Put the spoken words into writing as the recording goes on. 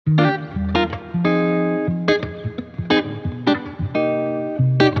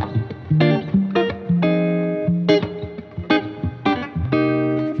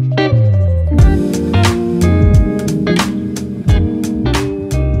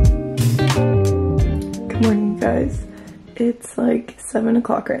It's like 7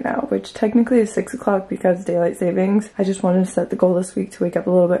 o'clock right now, which technically is 6 o'clock because daylight savings. I just wanted to set the goal this week to wake up a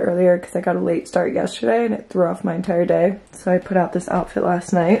little bit earlier because I got a late start yesterday and it threw off my entire day. So I put out this outfit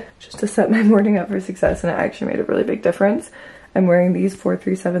last night just to set my morning up for success, and it actually made a really big difference. I'm wearing these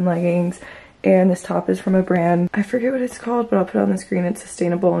 437 leggings, and this top is from a brand, I forget what it's called, but I'll put it on the screen. It's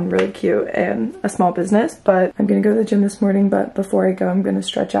sustainable and really cute and a small business. But I'm gonna go to the gym this morning, but before I go, I'm gonna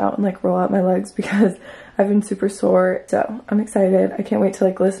stretch out and like roll out my legs because I've been super sore. So I'm excited. I can't wait to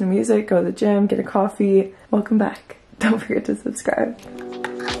like listen to music, go to the gym, get a coffee. Welcome back. Don't forget to subscribe.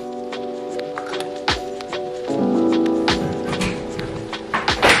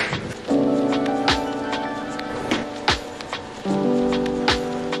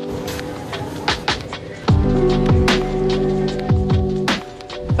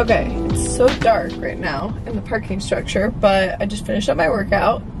 Okay, it's so dark right now in the parking structure, but I just finished up my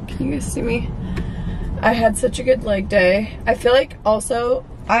workout. Can you guys see me? I had such a good leg day. I feel like also,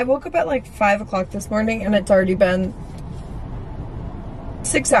 I woke up at like 5 o'clock this morning and it's already been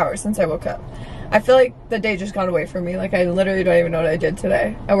 6 hours since I woke up. I feel like the day just got away from me. Like I literally don't even know what I did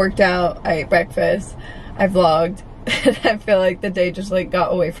today. I worked out, I ate breakfast, I vlogged, and I feel like the day just like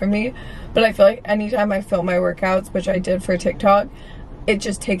got away from me. But I feel like anytime I film my workouts, which I did for TikTok, it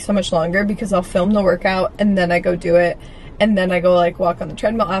just takes so much longer because I'll film the workout and then I go do it, and then I go like walk on the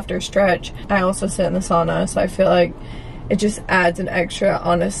treadmill after, stretch. I also sit in the sauna, so I feel like it just adds an extra,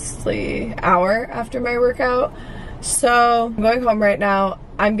 honestly, hour after my workout. So I'm going home right now.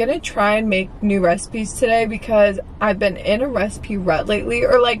 I'm gonna try and make new recipes today because I've been in a recipe rut lately,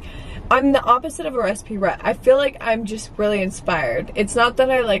 or like I'm the opposite of a recipe rut. I feel like I'm just really inspired. It's not that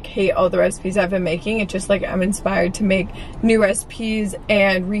I like hate all the recipes I've been making. It's just like I'm inspired to make new recipes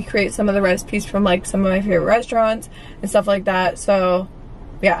and recreate some of the recipes from like some of my favorite restaurants and stuff like that. So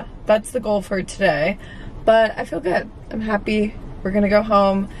yeah, that's the goal for today. But I feel good. I'm happy. We're gonna go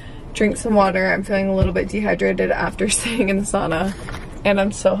home, drink some water. I'm feeling a little bit dehydrated after staying in the sauna, and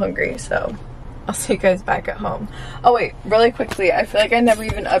I'm so hungry, so I'll see you guys back at home. Oh wait, really quickly, I feel like I never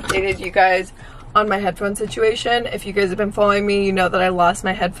even updated you guys on my headphone situation. If you guys have been following me, you know that I lost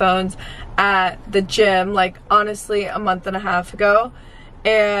my headphones at the gym, like honestly a month and a half ago.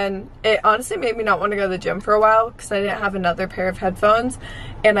 And it honestly made me not want to go to the gym for a while because I didn't have another pair of headphones.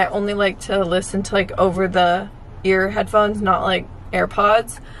 And I only like to listen to like over the ear headphones, not like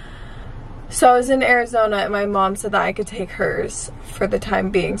AirPods. So I was in Arizona and my mom said that I could take hers for the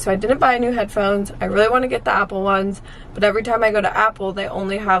time being. So I didn't buy new headphones. I really want to get the Apple ones, but every time I go to Apple, they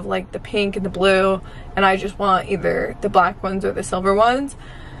only have like the pink and the blue, and I just want either the black ones or the silver ones.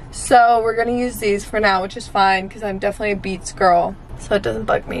 So we're gonna use these for now, which is fine because I'm definitely a Beats girl, so it doesn't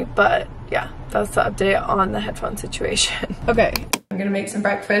bug me. But yeah, that's the update on the headphone situation. Okay, I'm gonna make some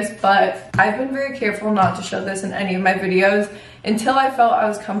breakfast, but I've been very careful not to show this in any of my videos until I felt I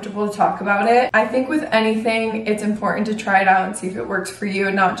was comfortable to talk about it. I think with anything, it's important to try it out and see if it works for you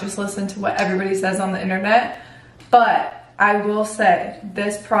and not just listen to what everybody says on the internet. But I will say,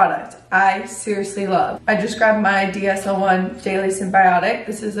 this product I seriously love. I just grabbed my DSL1 Daily Symbiotic.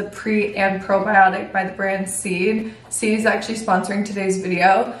 This is a pre and probiotic by the brand Seed. Seed is actually sponsoring today's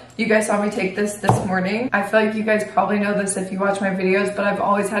video. You guys saw me take this morning. I feel like you guys probably know this if you watch my videos, but I've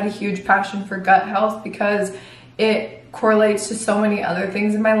always had a huge passion for gut health because it correlates to so many other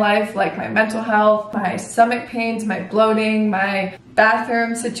things in my life, like my mental health, my stomach pains, my bloating, my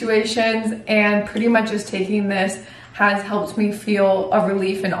bathroom situations, and pretty much just taking this has helped me feel a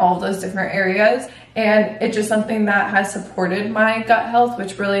relief in all of those different areas. And it's just something that has supported my gut health,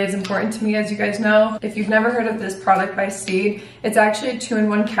 which really is important to me, as you guys know. If you've never heard of this product by Seed, it's actually a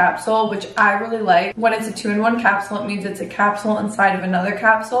 2-in-1 capsule, which I really like. When it's a 2-in-1 capsule, it means it's a capsule inside of another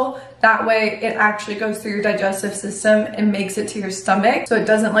capsule. That way it actually goes through your digestive system and makes it to your stomach. So it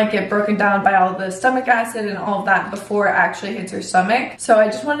doesn't like get broken down by all the stomach acid and all of that before it actually hits your stomach. So I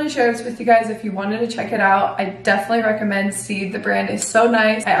just wanted to share this with you guys. If you wanted to check it out, I definitely recommend Seed. The brand is so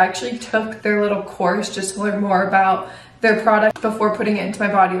nice. I actually took their little course just to learn more about their product before putting it into my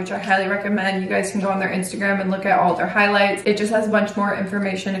body, which I highly recommend. You guys can go on their Instagram and look at all their highlights. It just has a bunch more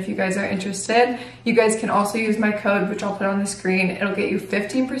information if you guys are interested. You guys can also use my code, which I'll put on the screen. It'll get you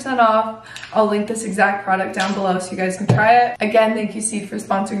 15% off. I'll link this exact product down below so you guys can try it. Again, thank you Seed for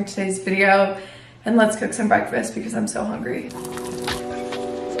sponsoring today's video, and let's cook some breakfast because I'm so hungry.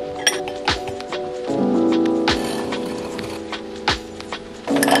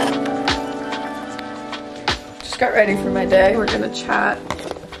 got ready for my day. We're gonna chat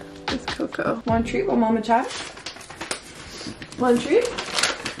with Coco. Want a treat while Mama chats? Want a treat?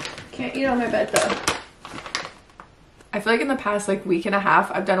 Can't eat on my bed though. I feel like in the past like week and a half,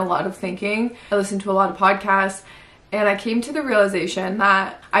 I've done a lot of thinking. I listened to a lot of podcasts, and I came to the realization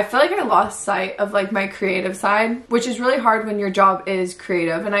that I feel like I lost sight of like my creative side, which is really hard when your job is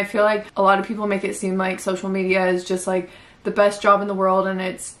creative. And I feel like a lot of people make it seem like social media is just like the best job in the world and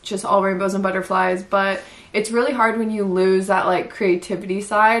it's just all rainbows and butterflies, but it's really hard when you lose that like creativity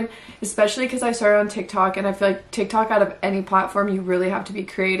side, especially because I started on TikTok, and I feel like TikTok, out of any platform, you really have to be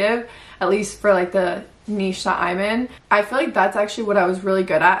creative, at least for like the niche that I'm in. I feel like that's actually what I was really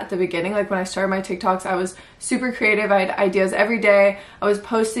good at the beginning. Like when I started my TikToks, I was super creative. I had ideas every day. I was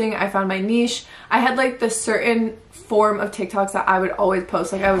posting. I found my niche. I had like this certain form of TikToks that I would always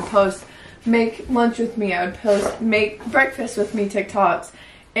post. Like I would post make lunch with me. I would post make breakfast with me TikToks.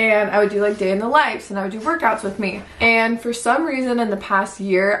 And I would do like day in the lives, and I would do workouts with me. And for some reason in the past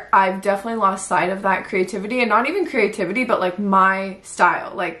year, I've definitely lost sight of that creativity, and not even creativity, but like my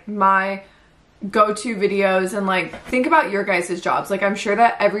style, like my go-to videos. And like think about your guys' jobs. Like I'm sure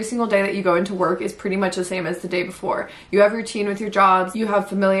that every single day that you go into work is pretty much the same as the day before. You have routine with your jobs, you have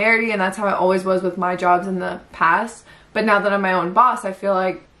familiarity, and that's how it always was with my jobs in the past. But now that I'm my own boss, I feel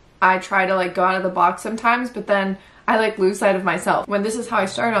like I try to like go out of the box sometimes, but then I like lose sight of myself. When this is how I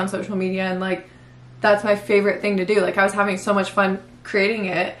started on social media, and like that's my favorite thing to do. Like I was having so much fun creating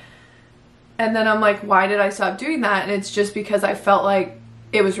it, and then I'm like, why did I stop doing that? And it's just because I felt like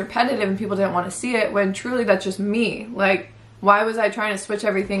it was repetitive and people didn't want to see it, when truly that's just me. Like why was I trying to switch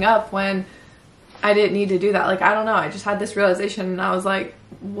everything up when I didn't need to do that? Like I don't know, I just had this realization, and I was like,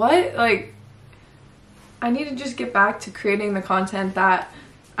 what? Like I need to just get back to creating the content that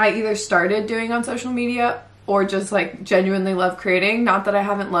I either started doing on social media or just like genuinely love creating. Not that I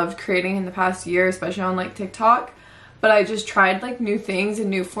haven't loved creating in the past year, especially on like TikTok, but I just tried like new things and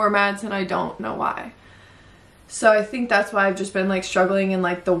new formats, and I don't know why. So I think that's why I've just been like struggling in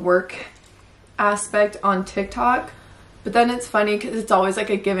like the work aspect on TikTok. But then it's funny because it's always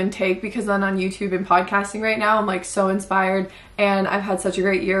like a give and take, because then on YouTube and podcasting right now, I'm like so inspired, and I've had such a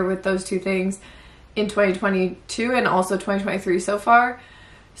great year with those two things in 2022 and also 2023 so far.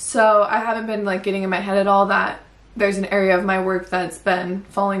 So I haven't been like getting in my head at all that there's an area of my work that's been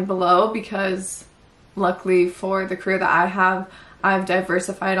falling below, because luckily for the career that I have, I've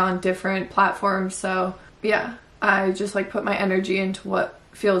diversified on different platforms. So yeah, I just like put my energy into what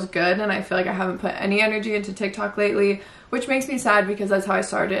feels good, and I feel like I haven't put any energy into TikTok lately, which makes me sad because that's how I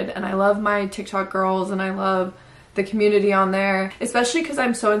started, and I love my TikTok girls and I love the community on there, especially because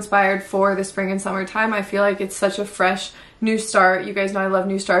I'm so inspired for the spring and summertime. I feel like it's such a fresh new start. You guys know I love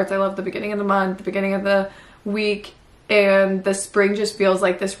new starts. I love the beginning of the month, the beginning of the week, and the spring just feels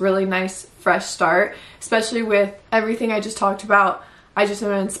like this really nice fresh start, especially with everything I just talked about. I just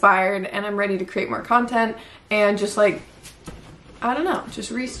am inspired, and I'm ready to create more content and just like, I don't know,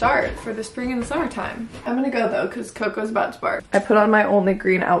 just restart for the spring and the summertime. I'm gonna go though because Coco's about to bark. I put on my only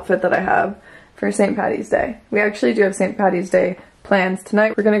green outfit that I have for St. Patty's Day. We actually do have St. Patty's Day plans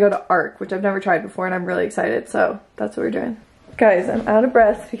tonight. We're gonna go to ARC, which I've never tried before, and I'm really excited, so that's what we're doing. Guys, I'm out of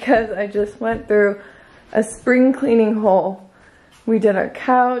breath because I just went through a spring cleaning haul. We did our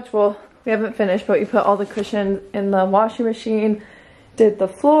couch. Well, we haven't finished, but we put all the cushions in the washing machine, did the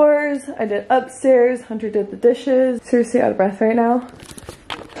floors, I did upstairs, Hunter did the dishes. Seriously out of breath right now.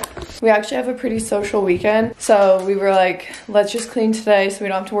 We actually have a pretty social weekend, so we were like, let's just clean today so we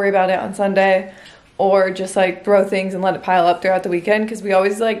don't have to worry about it on Sunday, or just like throw things and let it pile up throughout the weekend, because we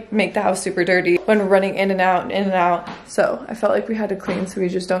always like make the house super dirty when we're running in and out and in and out. So I felt like we had to clean so we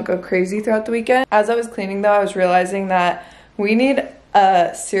just don't go crazy throughout the weekend. As I was cleaning though, I was realizing that we need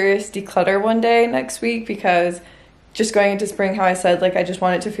a serious declutter one day next week, because just going into spring, how I said, like I just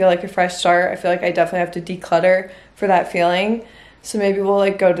want it to feel like a fresh start. I feel like I definitely have to declutter for that feeling. So maybe we'll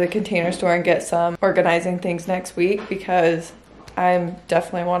like go to the Container Store and get some organizing things next week, because I'm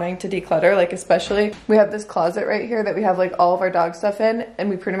definitely wanting to declutter. Like especially, we have this closet right here that we have like all of our dog stuff in, and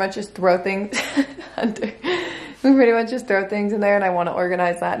we pretty much just throw things under. We pretty much just throw things in there, and I want to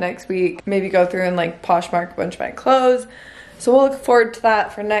organize that next week. Maybe go through and like Poshmark a bunch of my clothes. So we'll look forward to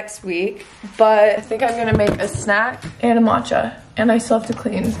that for next week. But I think I'm gonna make a snack and a matcha. And I still have to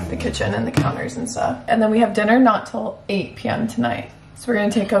clean the kitchen and the counters and stuff. And then we have dinner not till 8 p.m. tonight. So we're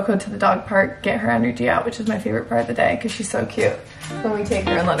gonna take Coco to the dog park, get her energy out, which is my favorite part of the day because she's so cute. When we take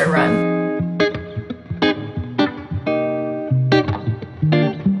her and let her run.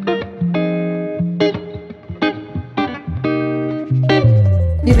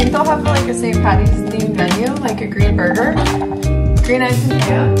 You think they'll have like a St. Patty's themed menu, like a green burger? Green ice and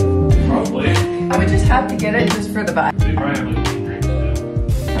peanut? Probably. I would just have to get it just for the vibe. You probably have like green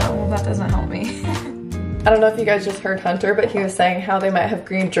drinks too. Oh, well that doesn't help me. I don't know if you guys just heard Hunter, but he was saying how they might have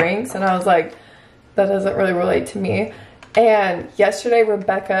green drinks, and I was like, that doesn't really relate to me. And yesterday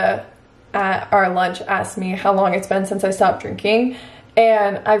Rebecca at our lunch asked me how long it's been since I stopped drinking,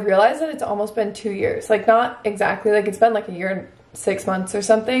 and I realized that it's almost been 2 years. Like, not exactly, like it's been like a year and 6 months or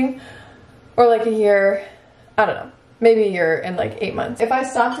something, or like a year, I don't know, maybe a year and like 8 months. If I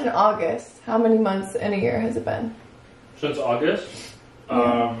stopped in August, how many months in a year has it been? Since August,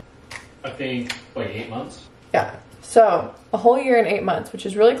 I think like 8 months. Yeah, so a whole year and 8 months, which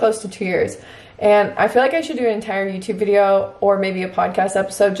is really close to 2 years. And I feel like I should do an entire YouTube video or maybe a podcast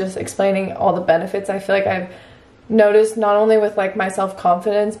episode just explaining all the benefits I feel like I've noticed, not only with like my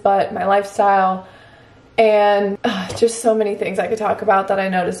self-confidence, but my lifestyle, and just so many things I could talk about that I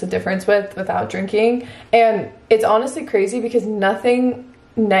noticed a difference without drinking. And it's honestly crazy because nothing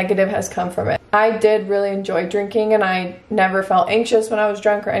negative has come from it. I did really enjoy drinking, and I never felt anxious when I was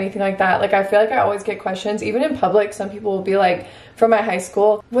drunk or anything like that. Like, I feel like I always get questions, even in public. Some people will be like, from my high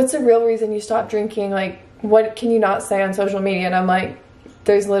school, what's the real reason you stopped drinking? Like, what can you not say on social media? And I'm like,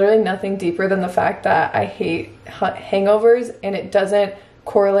 there's literally nothing deeper than the fact that I hate hangovers, and it doesn't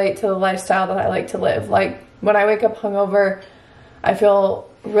correlate to the lifestyle that I like to live. Like, when I wake up hungover, I feel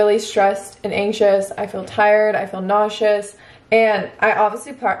really stressed and anxious. I feel tired. I feel nauseous. And I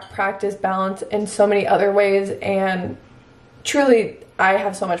obviously practice balance in so many other ways, and truly I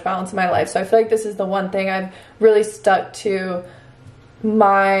have so much balance in my life. So I feel like this is the one thing I've really stuck to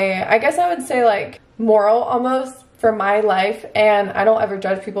my, I guess I would say, like, moral almost for my life. And I don't ever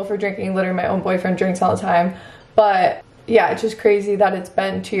judge people for drinking. Literally my own boyfriend drinks all the time. But yeah, it's just crazy that it's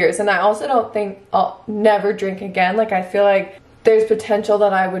been 2 years. And I also don't think I'll never drink again. Like, I feel like there's potential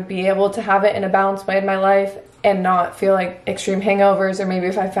that I would be able to have it in a balanced way in my life and not feel like extreme hangovers, or maybe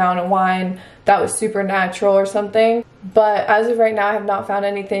if I found a wine that was super natural or something. But as of right now, I have not found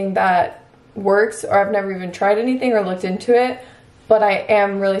anything that works, or I've never even tried anything or looked into it. But I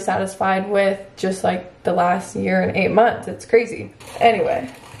am really satisfied with just like the last year and 8 months. It's crazy. Anyway,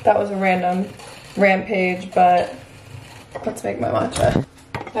 that was a random rampage, but let's make my matcha.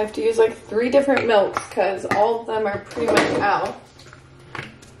 I have to use like 3 different milks because all of them are pretty much out.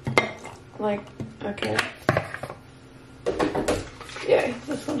 Like, okay. Yay,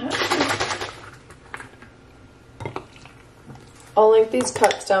 this one has to. I'll link these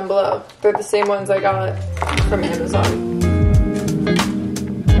cups down below. They're the same ones I got from Amazon.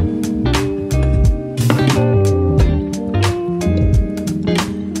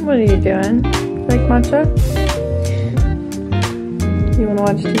 What are you doing? Like matcha? You wanna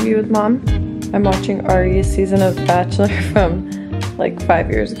watch TV with Mom? I'm watching Ari's season of Bachelor from like 5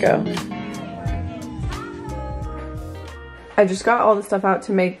 years ago. I just got all the stuff out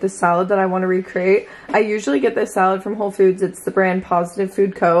to make the salad that I want to recreate. I usually get this salad from Whole Foods. It's the brand Positive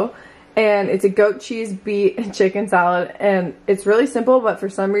Food Co. And it's a goat cheese, beet, and chicken salad. And it's really simple, but for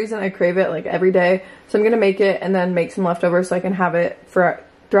some reason I crave it like every day. So I'm going to make it and then make some leftovers so I can have it for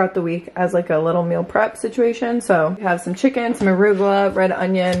throughout the week as like a little meal prep situation. So we have some chicken, some arugula, red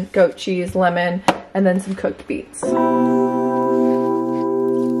onion, goat cheese, lemon, and then some cooked beets.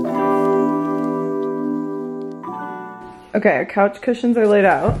 Okay, our couch cushions are laid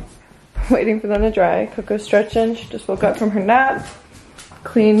out, waiting for them to dry. Coco's stretching. She just woke up from her nap.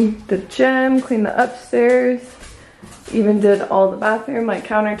 Cleaned the gym, cleaned the upstairs. Even did all the bathroom, like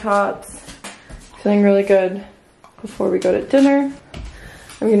countertops. Feeling really good before we go to dinner.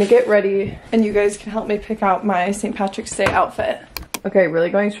 I'm gonna get ready, and you guys can help me pick out my St. Patrick's Day outfit. Okay,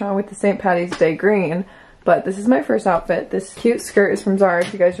 really going strong with the St. Patty's Day green, but this is my first outfit. This cute skirt is from Zara,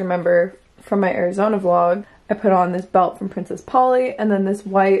 if you guys remember from my Arizona vlog. I put on this belt from Princess Polly, and then this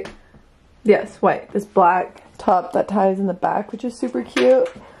white, yes, white, this black top that ties in the back, which is super cute.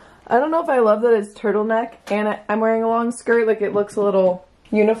 I don't know if I love that it's turtleneck and I'm wearing a long skirt, like it looks a little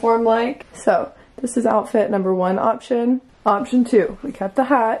uniform-like. So this is outfit number 1 option. Option 2, we kept the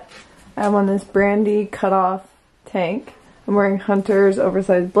hat. I have on this Brandy cut-off tank. I'm wearing Hunter's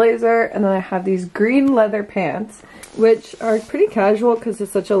oversized blazer, and then I have these green leather pants, which are pretty casual because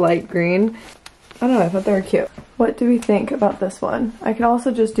it's such a light green. I don't know, I thought they were cute. What do we think about this one? I could also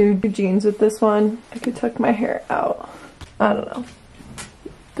just do jeans with this one. I could tuck my hair out. I don't know.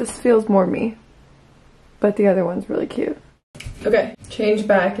 This feels more me, but the other one's really cute. Okay, change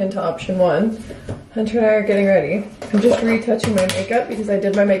back into option 1. Hunter and I are getting ready. I'm just retouching my makeup because I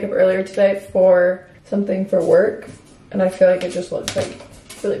did my makeup earlier today for something for work, and I feel like it just looks like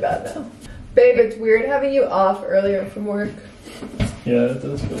really bad now. Babe, it's weird having you off earlier from work. Yeah, it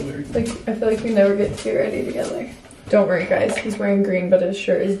does feel weird. Like, I feel like we never get to get ready together. Don't worry guys, he's wearing green, but his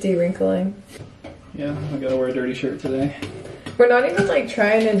shirt is de-wrinkling. Yeah, I gotta wear a dirty shirt today. We're not even like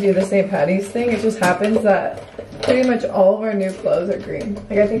trying to do the St. Patty's thing. It just happens that pretty much all of our new clothes are green.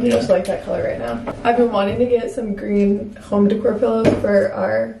 Like I think we just like that color right now. I've been wanting to get some green home decor pillows for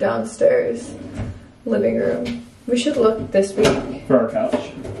our downstairs living room. We should look this week. For our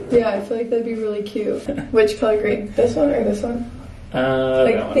couch? Yeah, I feel like that'd be really cute. Which color green? This one or this one?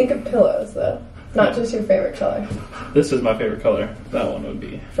 Like think of pillows though. Not just your favorite color. This is my favorite color. That one would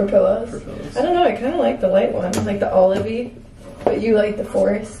be. For pillows? For pillows. I don't know, I kind of like the light one. Like the olivey. But you like the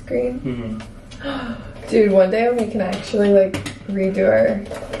forest green? Mm-hmm. Dude, one day when we can actually like redo our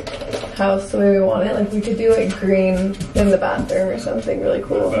house the way we want it, like we could do like green in the bathroom or something really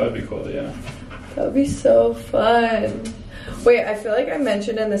cool. That would be cool, yeah. That would be so fun. Wait, I feel like I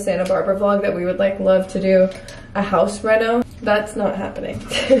mentioned in the Santa Barbara vlog that we would like love to do a house reno. That's not happening.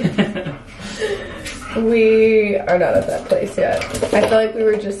 We are not at that place yet. I feel like we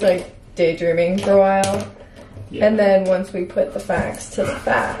were just like daydreaming for a while. Yeah. And then once we put the facts to the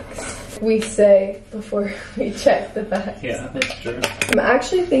facts, we say before we check the facts. Yeah, that's true. I'm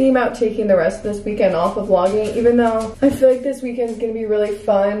actually thinking about taking the rest of this weekend off of vlogging, even though I feel like this weekend is going to be really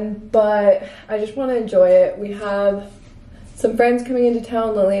fun, but I just want to enjoy it. We have some friends coming into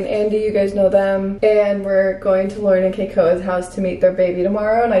town, Lily and Andy, you guys know them, and we're going to Lauren and Keikoa's house to meet their baby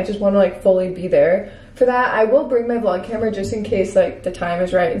tomorrow, and I just want to like fully be there for that. I will bring my vlog camera just in case like the time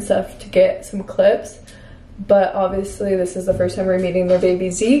is right and stuff to get some clips. But obviously this is the first time we're meeting their baby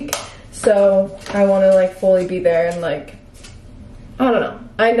Zeke, so I want to like fully be there and like, I don't know.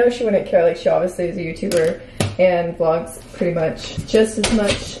 I know she wouldn't care, like she obviously is a YouTuber and vlogs pretty much just as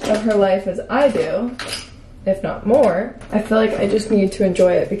much of her life as I do, if not more. I feel like I just need to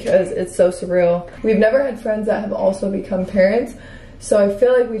enjoy it because it's so surreal. We've never had friends that have also become parents, so I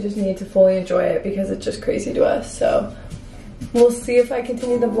feel like we just need to fully enjoy it because it's just crazy to us. So we'll see if I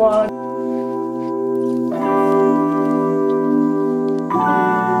continue the vlog.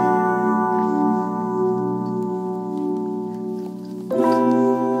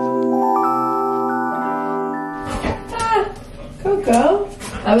 Coco,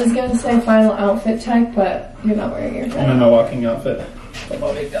 I was gonna say final outfit check, but you're not wearing your I'm in my walking outfit. For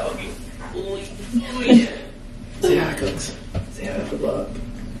my big doggy. See how it goes. See how it look.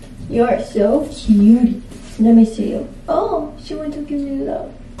 You are so cute. Let me see you. Oh, she went to give me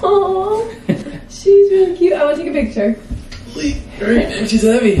love. Oh, she's really cute. I want to take a picture. Alright, she's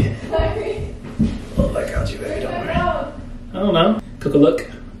heavy. Sorry. Oh my god, you heavy, don't worry. I don't know. Coco, look.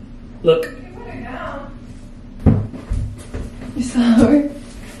 Look. You saw her?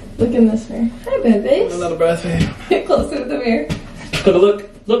 Look in this mirror. Hi, babies. Another breath, babe. Get closer to the mirror. Coco, look.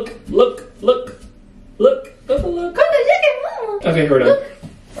 Look. Look. Look. Look. Coco, look. Coco, look at mama. Okay, we're done.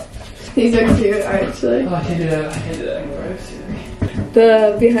 These are cute, actually. Oh, I can't do that. I can't do that anymore.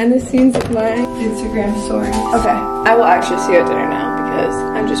 The behind the scenes of my Instagram story. Okay, I will actually see you at dinner now because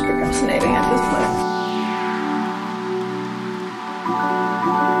I'm just procrastinating at this point.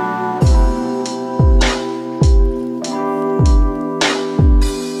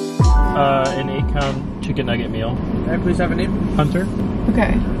 An 8-count chicken nugget meal. And please have a name. Hunter.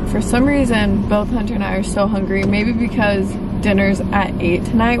 Okay, for some reason, both Hunter and I are so hungry. Maybe because dinner's at 8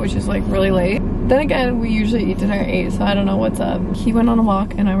 tonight, which is like really late. Then again, we usually eat dinner at 8, so I don't know what's up. He went on a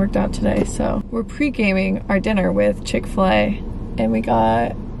walk and I worked out today, so we're pre-gaming our dinner with Chick-fil-A, and we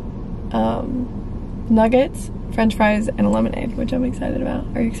got nuggets, french fries, and a lemonade, which I'm excited about.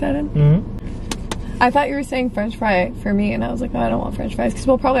 Are you excited? Mm-hmm. I thought you were saying french fry for me, and I was like, oh, I don't want french fries, because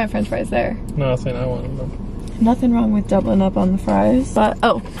we'll probably have french fries there. No, I was saying I wanted them. Nothing wrong with doubling up on the fries, but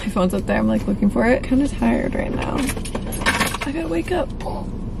oh, my phone's up there. I'm like looking for it. Kind of tired right now. I gotta wake up.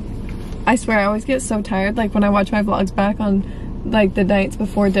 I swear I always get so tired. Like when I watch my vlogs back on like the nights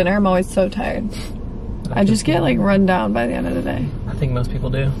before dinner, I'm always so tired. I just get like run down by the end of the day. I think most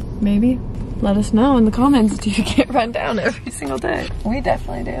people do. Maybe. Let us know in the comments. Do you get run down every single day? We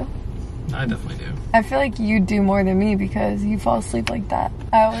definitely do. I definitely do. I feel like you do more than me because you fall asleep like that.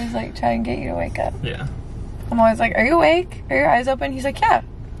 I always like try and get you to wake up. Yeah. I'm always like, are you awake? Are your eyes open? He's like, yeah.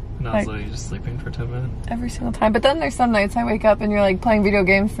 And I was like just sleeping for 10 minutes. Every single time. But then there's some nights I wake up and you're like playing video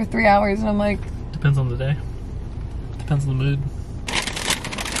games for 3 hours and I'm like... Depends on the day. Depends on the mood.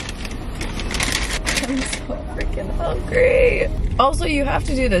 I'm so freaking hungry. Also, you have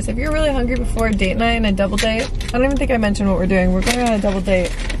to do this. If you're really hungry before a date night and a double date, I don't even think I mentioned what we're doing. We're going on a double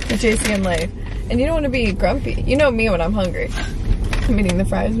date with JC and Leif. And you don't want to be grumpy. You know me when I'm hungry. I'm eating the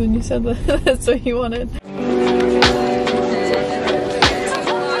fries when you said that. That's what you wanted.